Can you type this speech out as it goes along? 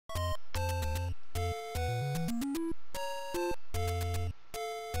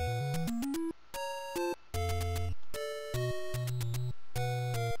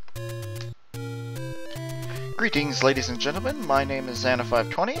Greetings, ladies and gentlemen. My name is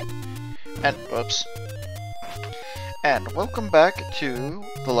Xana520, and welcome back to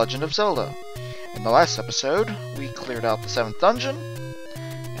The Legend of Zelda. In the last episode, we cleared out the 7th dungeon,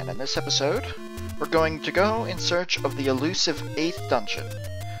 and in this episode, we're going to go in search of the elusive 8th dungeon,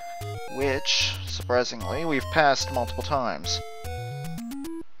 which, surprisingly, we've passed multiple times.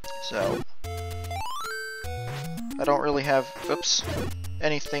 So, I don't really have,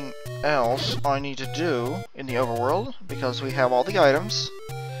 anything else I need to do in the overworld, because we have all the items,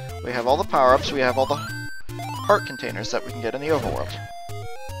 we have all the power-ups, we have all the heart containers that we can get in the overworld.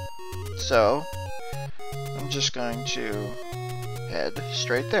 So, I'm just going to head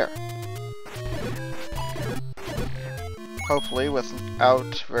straight there. Hopefully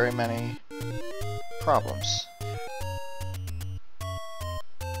without very many problems.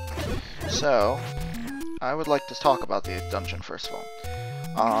 So, I would like to talk about the 8th dungeon first of all.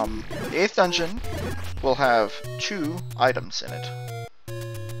 The 8th dungeon will have 2 items in it.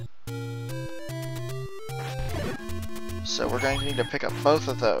 So we're going to need to pick up both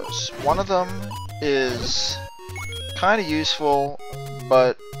of those. One of them is kind of useful,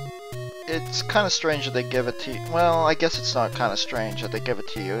 but it's kind of strange that they give it to you. Well, I guess it's not kind of strange that they give it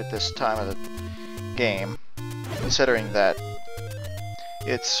to you at this time of the game, considering that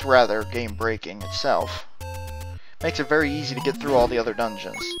it's rather game-breaking itself. Makes it very easy to get through all the other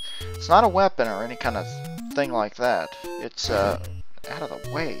dungeons. It's not a weapon or any kind of thing like that. It's, out of the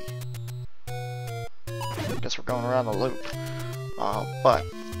way. Guess we're going around the loop. But,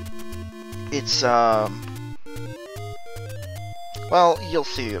 it's, well, you'll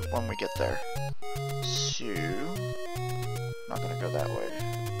see it when we get there. So, not gonna go that way.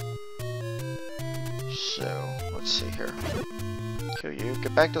 So, let's see here. Kill you,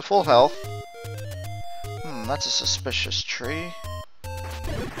 get back to full health. That's a suspicious tree.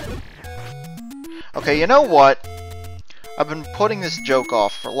 Okay, you know what? I've been putting this joke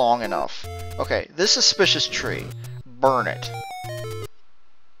off for long enough. Okay, this suspicious tree. Burn it.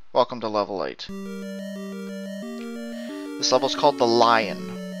 Welcome to level 8. This level's called the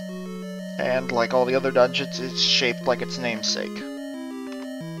Lion. And like all the other dungeons, it's shaped like its namesake.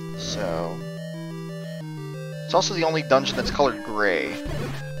 So... it's also the only dungeon that's colored gray.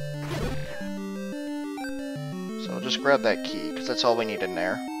 Just grab that key, because that's all we need in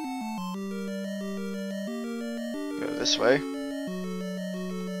there. Go this way.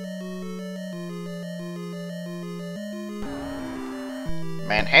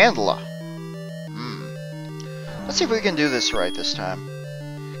 Manhandler! Let's see if we can do this right this time.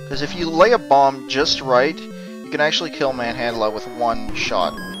 Because if you lay a bomb just right, you can actually kill Manhandler with one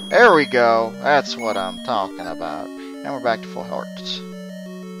shot. There we go! That's what I'm talking about. And we're back to full hearts.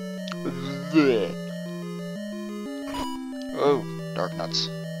 Blech. Oh, Darknuts.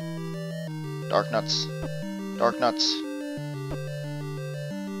 Darknuts. Darknuts.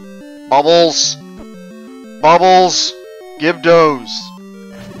 Bubbles! Bubbles! Give those!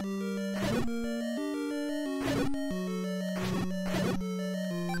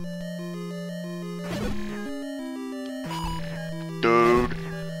 Dude.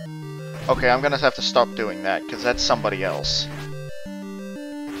 Okay, I'm gonna have to stop doing that, because that's somebody else.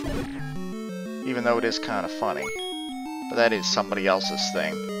 Even though it is kind of funny. But that is somebody else's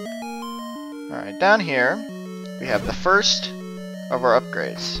thing. Alright, down here, we have the first of our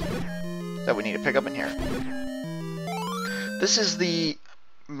upgrades that we need to pick up in here. This is the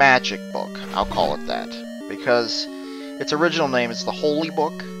Magic Book, I'll call it that, because its original name is the Holy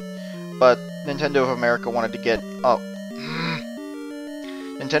Book, but Nintendo of America wanted to get...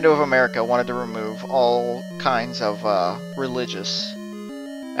 Nintendo of America wanted to remove all kinds of religious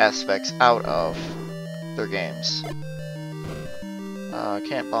aspects out of their games.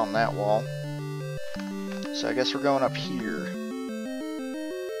 Can't bomb that wall. So I guess we're going up here.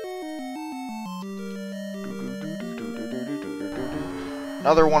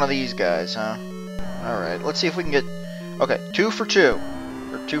 Another one of these guys, huh? Alright, let's see if we can get... okay, 2 for 2.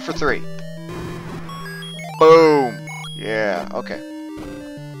 Or 2 for 3. Boom! Yeah, okay.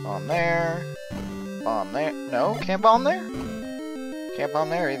 Bomb there. Bomb there. No, can't bomb there? Can't bomb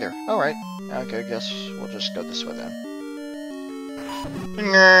there either. Alright. Okay, I guess we'll just go this way then.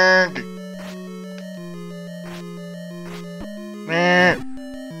 Nerd.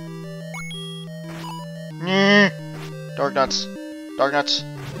 Darknuts. Darknuts.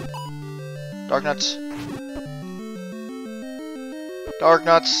 Darknuts.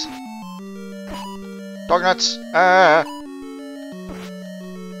 Darknuts. Darknuts. Ah.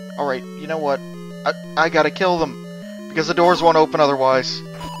 Alright, you know what? I gotta kill them. Because the doors won't open otherwise.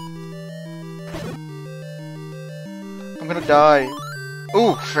 I'm gonna die.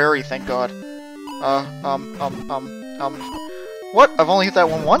 Ooh, fairy, thank God. What? I've only hit that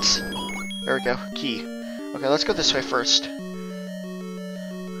one once? There we go. Key. Okay, let's go this way first.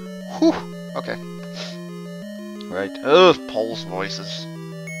 Whew. Okay. Right. Ugh, Pole's voices.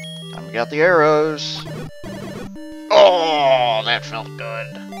 And we got the arrows. Oh, that felt good.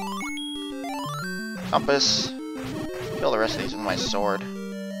 Compass. Kill the rest of these with my sword.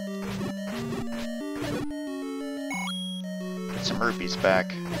 Get some rupees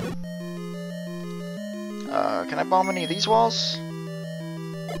back. Can I bomb any of these walls?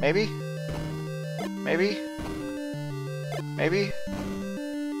 Maybe? Maybe? Maybe?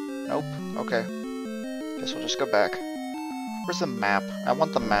 Nope. Okay. Guess we'll just go back. Where's the map? I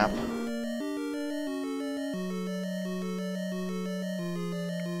want the map.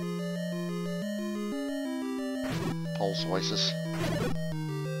 Pole's voices.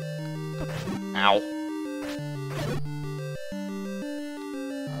 Ow.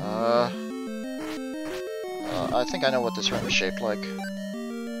 I think I know what this room is shaped like. Give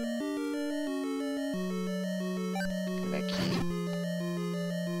me that key.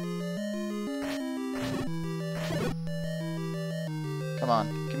 Come on,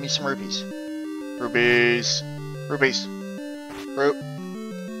 give me some rupees. Rupees! Rupees!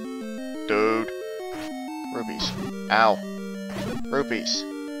 Dude. Rupees. Ow. Rupees.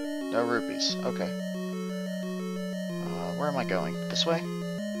 No rupees. Okay. Where am I going? This way?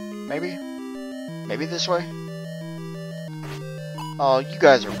 Maybe? Maybe this way? Oh, you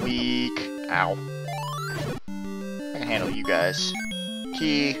guys are weak. Ow. I can handle you guys.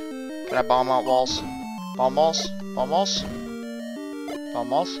 Key. Can I bomb out walls? Bomb walls? Bomb walls? Bomb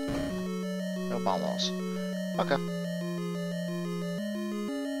walls? No bomb walls. Okay.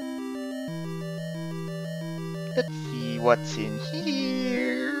 Let's see what's in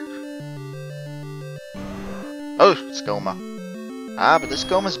here. Oh, it's Goma. Ah, but this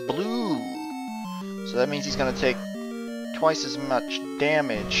Goma's blue. So that means he's gonna take twice as much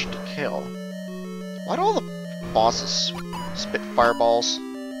damage to kill. Why do all the bosses spit fireballs?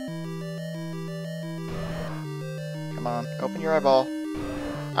 Come on, open your eyeball.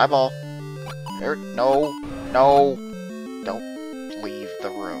 Eyeball. There. No. No. Don't leave the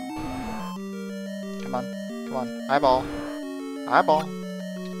room. Come on. Come on. Eyeball. Eyeball.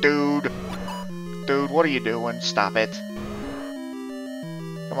 Dude. Dude, what are you doing? Stop it.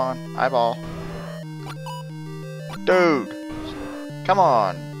 Come on. Eyeball. Dude. Come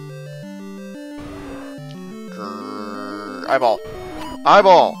on. Grrr. Eyeball.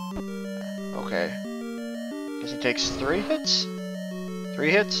 Eyeball. Okay. Guess he takes 3 hits?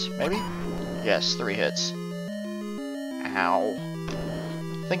 3 hits? Maybe? Yes, 3 hits. Ow.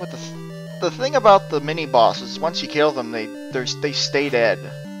 The thing about the mini bosses, once you kill them, they stay dead.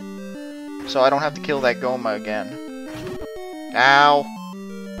 So I don't have to kill that Goma again. Ow.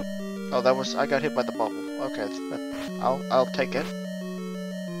 Oh, that was, I got hit by the bubble. Okay, I'll take it.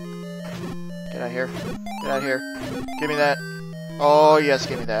 Get out of here. Get out of here. Give me that. Oh yes,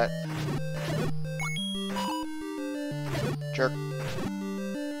 give me that. Jerk.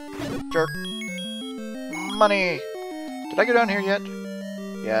 Jerk. Money! Did I go down here yet?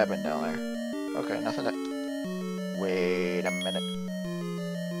 Yeah, I've been down there. Okay, nothing to... Wait a minute.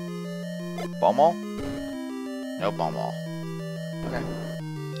 Bomb wall? No bomb wall. Okay.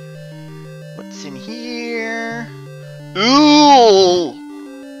 What's in here? Ooh!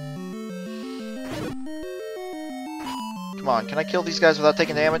 Come on, can I kill these guys without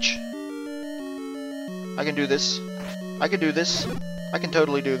taking damage? I can do this. I can do this. I can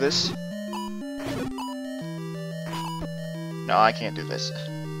totally do this. No, I can't do this.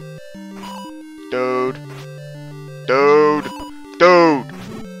 Dude. Dude. Dude.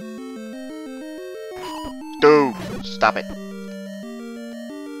 Dude. Stop it.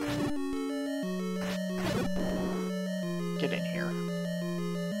 Get in here.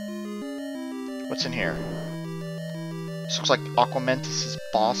 What's in here? This looks like Aquamentus'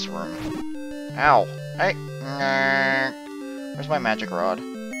 boss room. Ow. Hey. Where's my magic rod?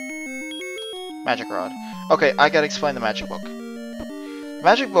 Magic rod. Okay, I gotta explain the magic book. The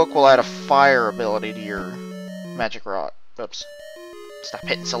magic book will add a fire ability to your magic rod. Oops. Stop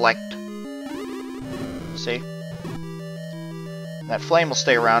hitting select. See? And that flame will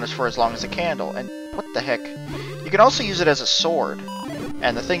stay around for as long as a candle. And what the heck? You can also use it as a sword.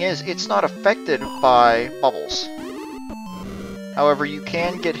 And the thing is, it's not affected by bubbles. However, you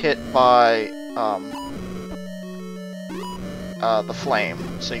can get hit by the flame.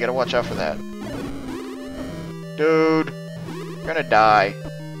 So you gotta watch out for that. Dude, you're gonna die.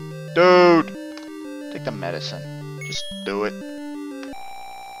 Dude, take the medicine. Just do it.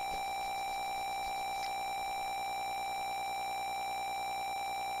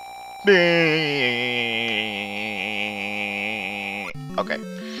 Okay.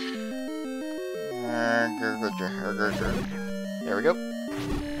 There we go.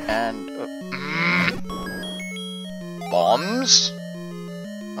 And bombs.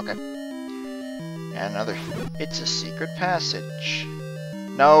 Okay. And another. It's a secret passage.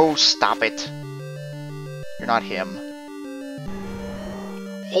 No, stop it. You're not him.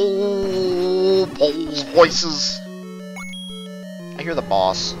 Oh, Paul's voices. I hear the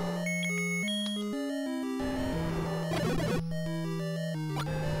boss.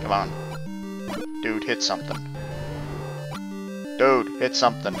 Come on. Dude, hit something. Dude, hit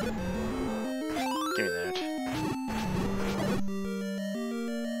something. Give me that.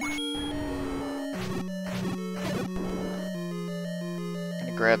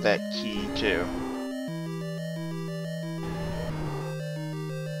 Gonna grab that key, too.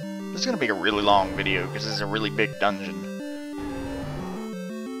 This is gonna be a really long video, because this is a really big dungeon.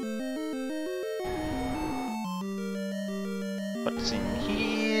 What's in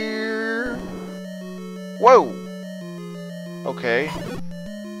here? Whoa! Okay.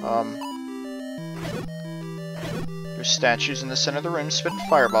 There's statues in the center of the room spitting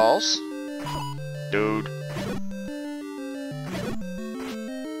fireballs. Dude.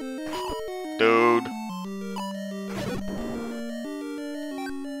 Dude.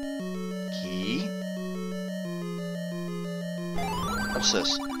 Key. What's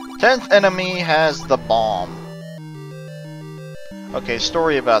this? 10th enemy has the bomb. Okay,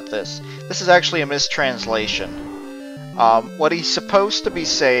 story about this. This is actually a mistranslation. What he's supposed to be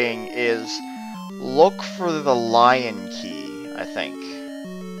saying is, look for the lion key, I think.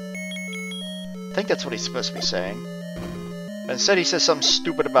 I think that's what he's supposed to be saying. But instead he says something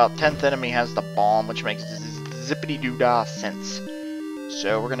stupid about 10th enemy has the bomb, which makes zippity-doo-dah sense.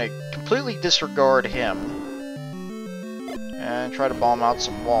 So we're gonna completely disregard him. And try to bomb out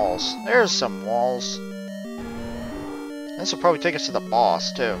some walls. There's some walls. This will probably take us to the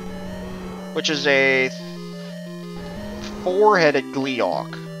boss, too. Which is a four-headed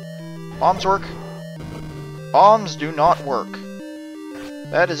Gleeok. Bombs work? Bombs do not work.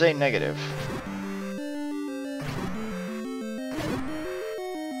 That is a negative.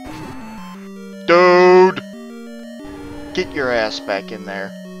 Dude! Get your ass back in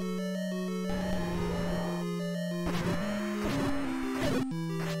there.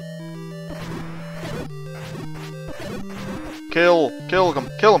 Kill him, kill him,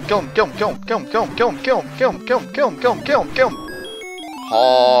 kill him, kill him, kill him, kill him, kill him, kill him, kill him, kill him, kill him, kill him, kill him, kill him, kill him, kill him.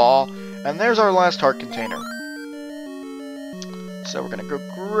 Aww. And there's our last heart container. So we're gonna go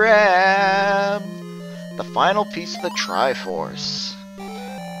grab the final piece of the Triforce.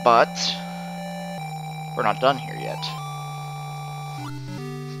 But we're not done here yet.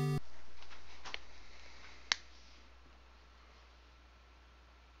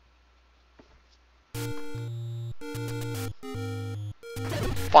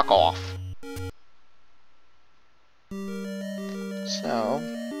 Fuck off. So,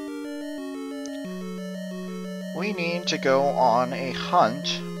 we need to go on a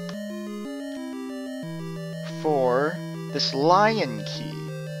hunt for this lion key.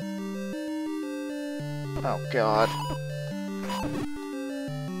 Oh god.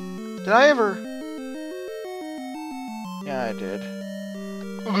 Did I ever? Yeah, I did.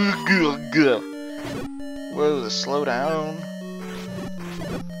 Whoa, slow down.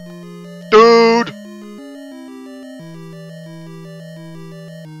 Dude!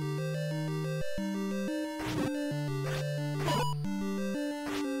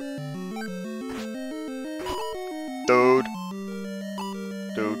 Dude.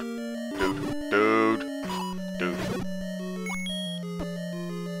 Dude. Dude. Dude. Dude.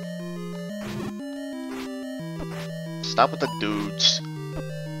 Stop with the dudes.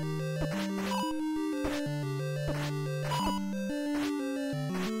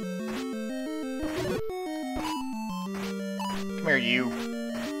 Come here, you.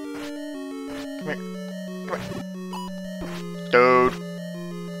 Come here. Come here. Dude.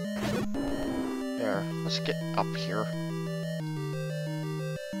 There. Let's get up here.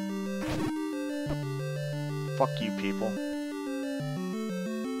 Fuck you, people.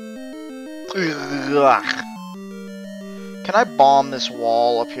 Ugh. Can I bomb this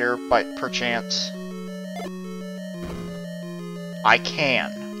wall up here by perchance? I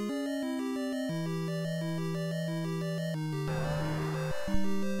can.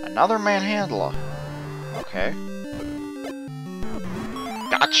 Another manhandler. Okay.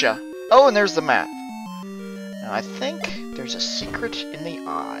 Gotcha. Oh, and there's the map. Now I think there's a secret in the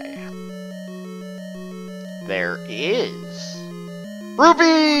eye. There is.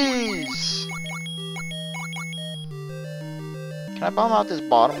 Rupees! Can I bomb out this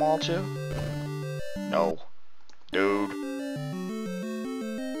bottom wall too? No. Dude.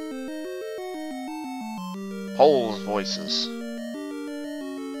 Polls voices.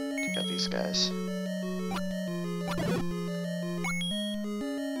 Take out these guys.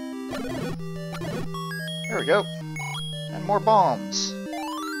 There we go. And more bombs.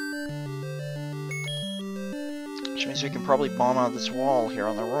 Which means we can probably bomb out this wall here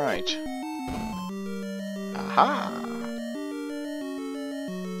on the right. Aha!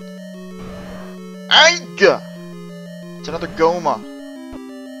 Aiga! It's another Goma.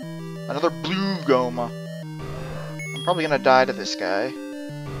 Another blue Goma. I'm probably gonna die to this guy.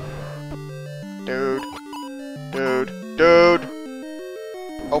 Dude. Dude. Dude!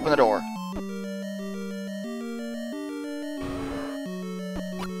 Open the door.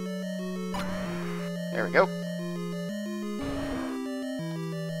 There we go.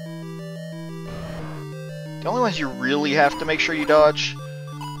 The only ones you really have to make sure you dodge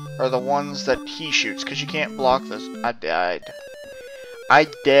are the ones that he shoots, because you can't block those. I died. I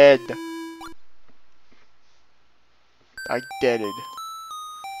dead. I deaded.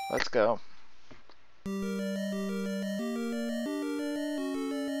 Let's go.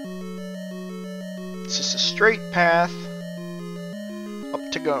 It's just a straight path up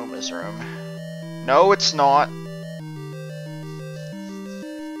to Goma's room. No, it's not.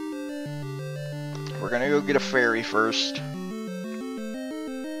 We're gonna go get a fairy first.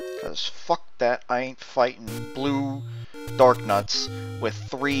 Because fuck that, I ain't fighting blue Darknuts with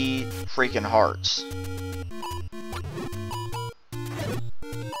 3 freaking hearts.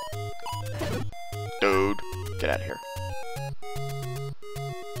 Dude, get out of here.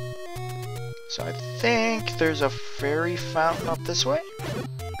 So I think there's a fairy fountain up this way?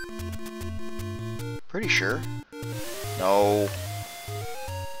 Pretty sure. No.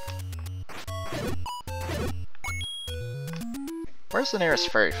 Where's the nearest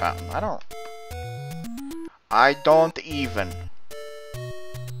fairy fountain? I don't even.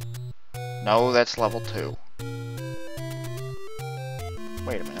 No, that's level 2.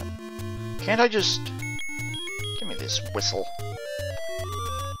 Wait a minute. Can't I just... Give me this whistle.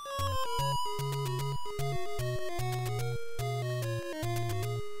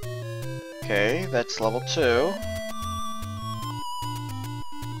 Okay, that's level 2.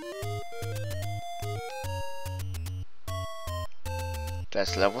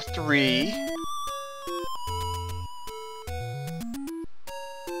 That's level 3.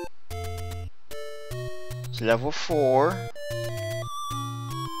 It's level 4.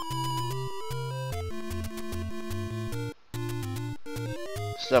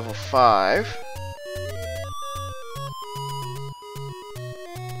 It's level 5.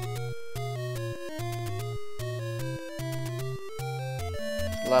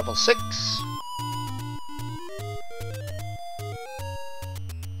 Level 6.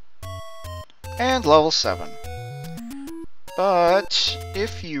 And level 7. But,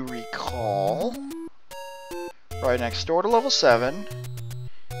 if you recall, right next door to level 7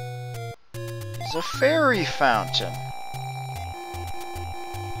 is a fairy fountain.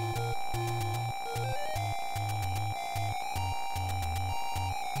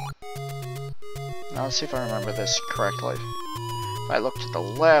 Now let's see if I remember this correctly. If I look to the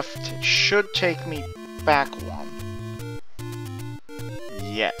left, it should take me back one.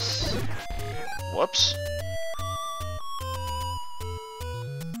 Yes. Whoops.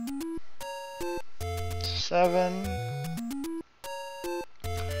 Seven.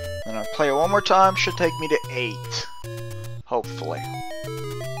 Then I'll play it one more time, should take me to 8. Hopefully.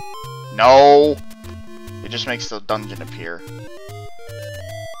 No! It just makes the dungeon appear.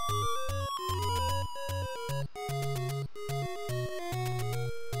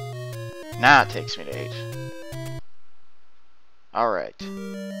 Now it takes me to 8. Alright.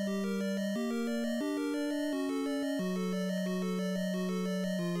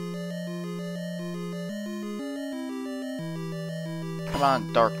 Come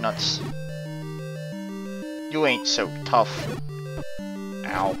on, Darknuts. You ain't so tough.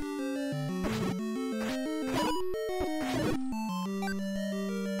 Ow.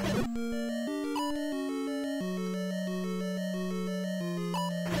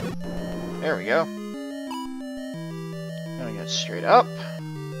 There we go. Gonna get straight up.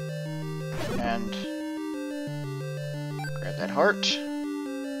 And grab that heart.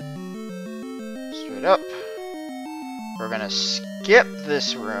 Straight up. We're gonna skip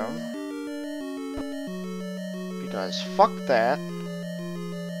this room. Because fuck that.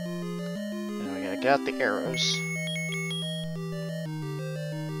 And we gotta get out the arrows.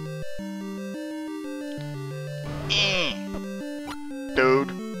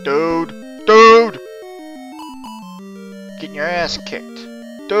 Dude. Dude. Dude! Getting your ass kicked.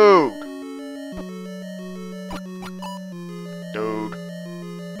 Dude! Dude.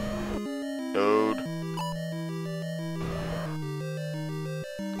 Dude.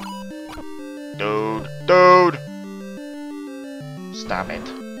 Damn it.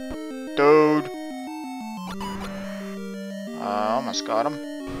 Dude. Almost got him.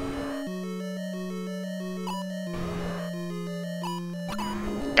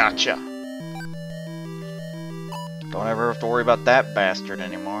 Gotcha. Don't ever have to worry about that bastard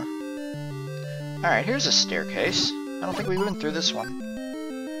anymore. Alright, here's a staircase. I don't think we've been through this one.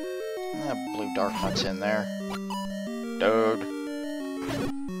 Blue Darknut's in there. Dude.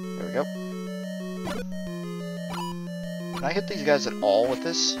 There we go. Can I hit these guys at all with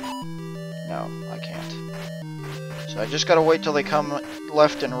this? No, I can't. So I just gotta wait till they come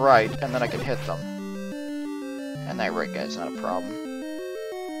left and right, and then I can hit them. And that right guy's not a problem.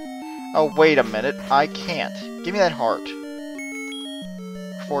 Oh, wait a minute. I can't. Give me that heart.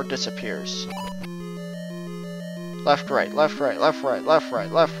 Before it disappears. Left, right, left, right, left, right, left,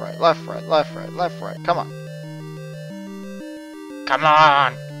 right, left, right, left, right, left, right, left, right. Come on. Come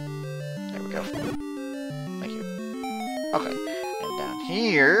on! There we go. Thank you. Okay. And down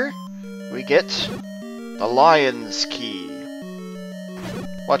here, we get the Lion's Key.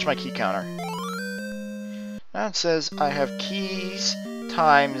 Watch my key counter. Now it says I have keys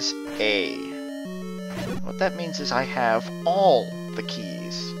times A. What that means is I have all the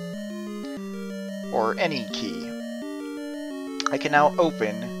keys. Or any key. I can now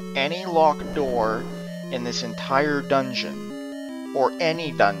open any locked door in this entire dungeon, or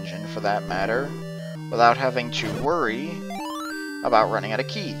any dungeon for that matter, without having to worry about running out of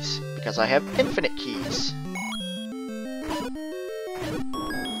keys, because I have infinite keys.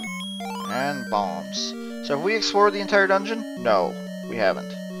 And bombs. So have we explored the entire dungeon? No, we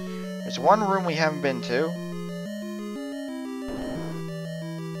haven't. There's one room we haven't been to.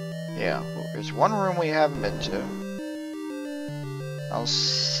 Yeah, there's one room we haven't been to. I'll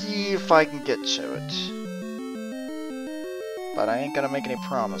see if I can get to it. But I ain't gonna make any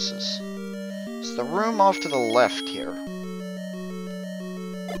promises. It's the room off to the left here.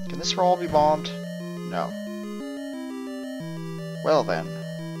 Can this all be bombed? No. Well then.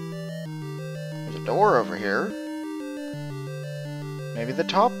 There's a door over here. Maybe the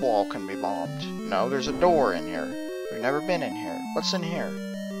top wall can be bombed. No, there's a door in here. We've never been in here. What's in here?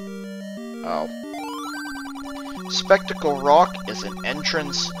 Oh. Spectacle Rock is an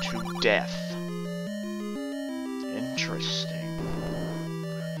entrance to death. Interesting.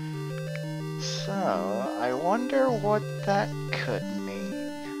 So, I wonder what that could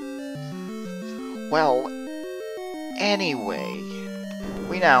mean. Well, anyway,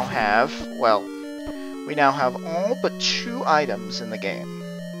 we now have all but 2 items in the game.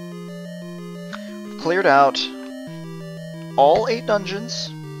 We've cleared out all 8 dungeons.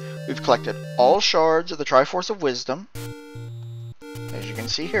 We've collected all shards of the Triforce of Wisdom, as you can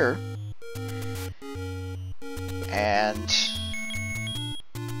see here. And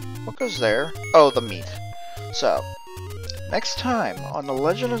what goes there? Oh, the meat. So, next time on The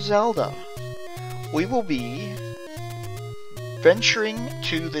Legend of Zelda, we will be venturing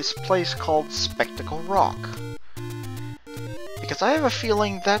to this place called Spectacle Rock. Because I have a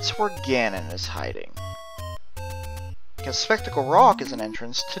feeling that's where Ganon is hiding. Because Spectacle Rock is an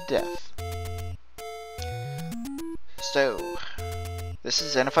entrance to death. So, this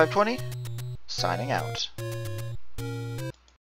is Xena520, signing out.